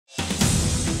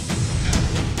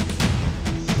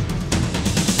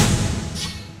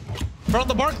From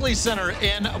the Barclays Center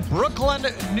in Brooklyn,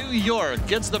 New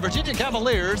York, it's the Virginia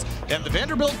Cavaliers and the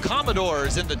Vanderbilt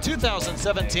Commodores in the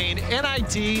 2017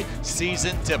 NIT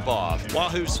Season Tip-Off.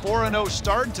 Wahoo's 4-0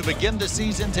 start to begin the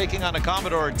season, taking on a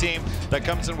Commodore team that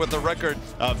comes in with a record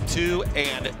of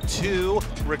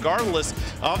 2-2. Regardless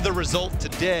of the result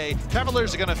today,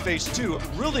 Cavaliers are going to face two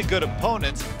really good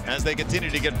opponents as they continue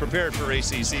to get prepared for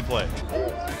ACC play.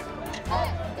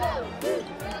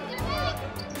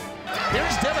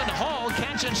 Here's Devin Hall,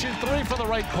 catch and shoot three for the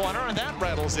right corner, and that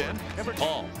rattles in.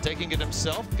 Hall taking it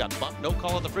himself, got bumped, no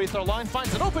call on the free throw line,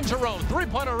 finds an open Jerome,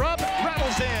 three-pointer up,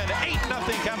 rattles in,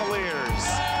 8-0 Cavaliers.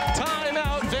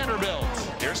 Timeout Vanderbilt.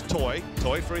 Here's Toy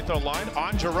free throw line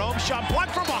on Jerome, shot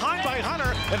blocked from behind by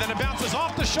Hunter, and then it bounces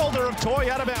off the shoulder of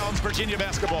Toy out of bounds, Virginia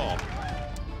basketball.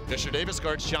 Fisher Davis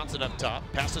guards Johnson up top,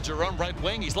 pass to Jerome right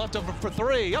wing, he's left over for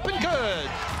three, up and good.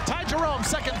 Ty Jerome,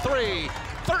 second three.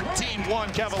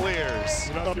 13-1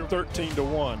 Cavaliers.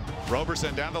 13-1.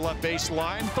 Roberson down the left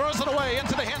baseline, throws it away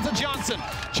into the hands of Johnson.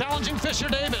 Challenging Fisher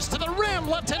Davis to the rim,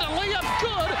 left-handed layup,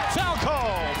 good. Foul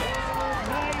called.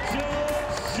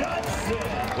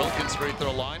 Wilkins free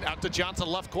throw line, out to Johnson,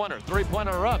 left corner,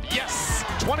 three-pointer up, yes!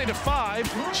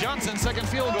 20-5, Johnson second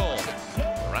field goal.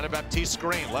 Right about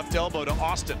T-screen, left elbow to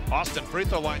Austin. Austin free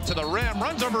throw line to the rim,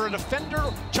 runs over a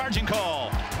defender, charging call.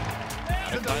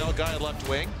 Kyle Guy left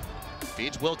wing.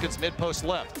 Feeds Wilkins mid-post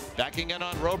left, backing in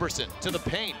on Roberson to the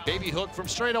paint. Baby hook from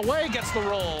straight away, gets the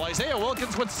roll. Isaiah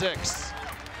Wilkins with 6.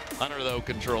 Hunter, though,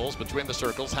 controls between the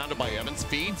circles, hounded by Evans,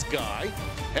 feeds Guy.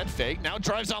 Head fake, now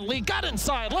drives on Lee, got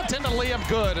inside, left-handed layup,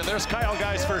 good. And there's Kyle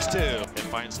Guy's first two. It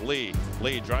finds Lee.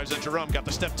 Lee drives in Jerome, got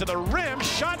the step to the rim,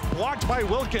 shot blocked by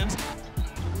Wilkins.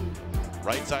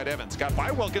 Right side Evans, got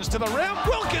by Wilkins to the rim.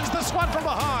 Wilkins, the swat from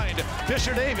behind.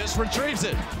 Fisher Davis retrieves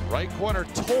it. Right corner,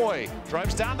 Toy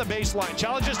drives down the baseline,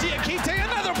 challenges Diakite.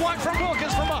 Another block from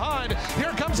Wilkins from behind.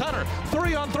 Here comes Hunter,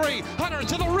 3-on-3. Hunter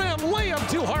to the rim, layup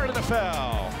too hard and a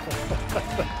foul.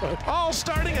 All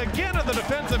starting again at the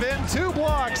defensive end. 2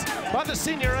 blocks by the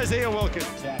senior Isaiah Wilkins.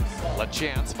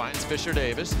 LaChance finds Fisher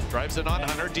Davis, drives it on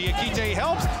Hunter. Diakite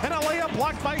helps, and a layup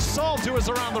blocked by Salt, who is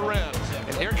around the rim.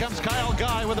 And here comes Kyle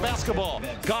Guy with the basketball.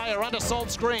 Guy around a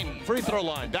Salt screen, free throw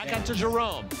line, back out to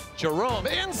Jerome. Jerome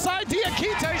inside,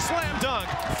 Diakite slam dunk,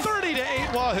 30-8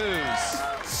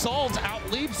 Wahoos. Salt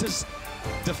outleaps his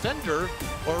defender,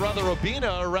 or rather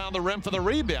Robina, around the rim for the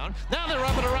rebound. Now they're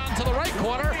up and around to the right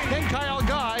corner, and Kyle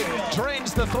Guy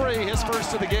drains the three, his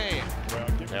first of the game.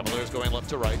 Cavaliers going left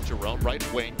to right, Jerome right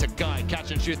wing to Guy,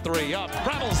 catch and shoot three up,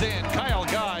 rattles in, Kyle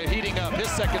Guy heating up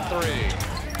his second three.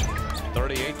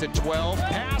 38-12,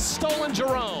 pass stolen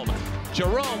Jerome.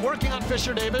 Jerome working on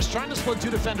Fisher Davis, trying to split two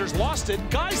defenders, lost it.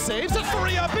 Guy saves a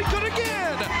three up and good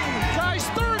again. Guy's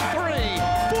third three,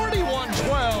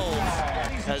 41-12.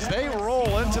 As they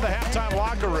roll into the halftime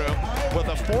locker room with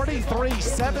a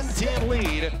 43-17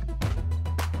 lead.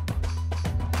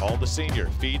 All the senior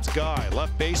feeds Guy,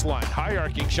 left baseline, high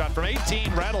arcing shot from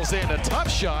 18, rattles in, a tough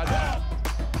shot.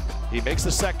 He makes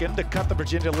the second to cut the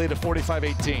Virginia lead to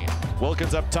 45-18.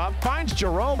 Wilkins up top, finds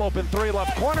Jerome, open three,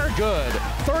 left corner, good.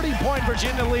 30-point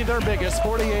Virginia lead, their biggest,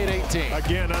 48-18.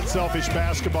 Again, unselfish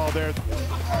basketball there.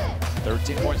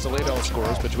 13 points to lead, all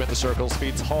scores between the circles,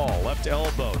 feeds Hall, left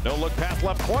elbow, no look pass,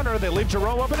 left corner, they leave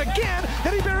Jerome open again,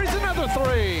 and he buries another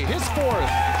three, his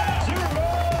fourth.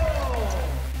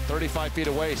 35 feet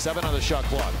away, 7 on the shot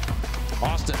clock.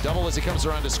 Austin double as he comes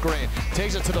around the screen.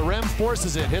 Takes it to the rim,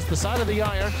 forces it, hits the side of the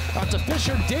iron, out to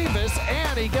Fisher Davis,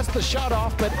 and he gets the shot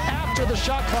off, but after the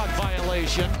shot clock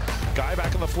violation. Guy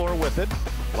back on the floor with it.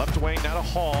 Left wing, now to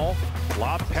Hall.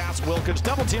 Lob pass, Wilkins,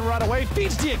 double team right away,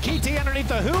 feeds Diakite underneath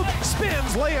the hoop,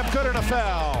 spins, layup good and a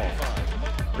foul.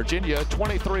 Virginia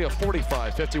 23 of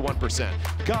 45, 51%.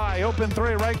 Guy open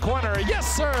three, right corner, yes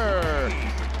sir!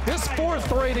 His fourth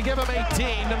three to give him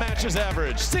 18 to match his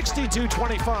average.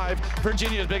 62-25,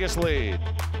 Virginia's biggest lead.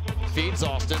 Feeds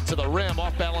Austin to the rim,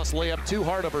 off balance layup, too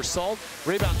hard over Salt.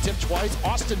 Rebound tipped twice,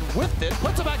 Austin with it,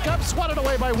 puts it back up, swatted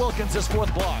away by Wilkins, his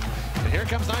fourth block. And here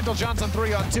comes Nigel Johnson,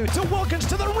 3-on-2, to Wilkins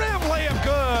to the rim, layup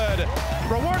good.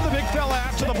 Reward the big fella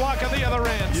after the block on the other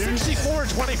end,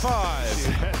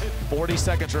 64-25. 40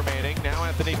 seconds remaining, now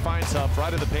Anthony finds Huff,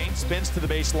 right of the paint, spins to the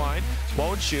baseline,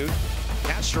 won't shoot.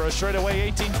 Castro straight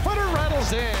away, 18-footer,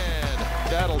 rattles in.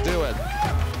 That'll do it.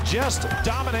 Just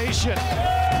domination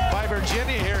by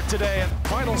Virginia here today. And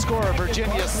final score of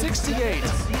Virginia 68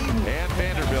 and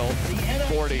Vanderbilt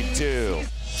 42.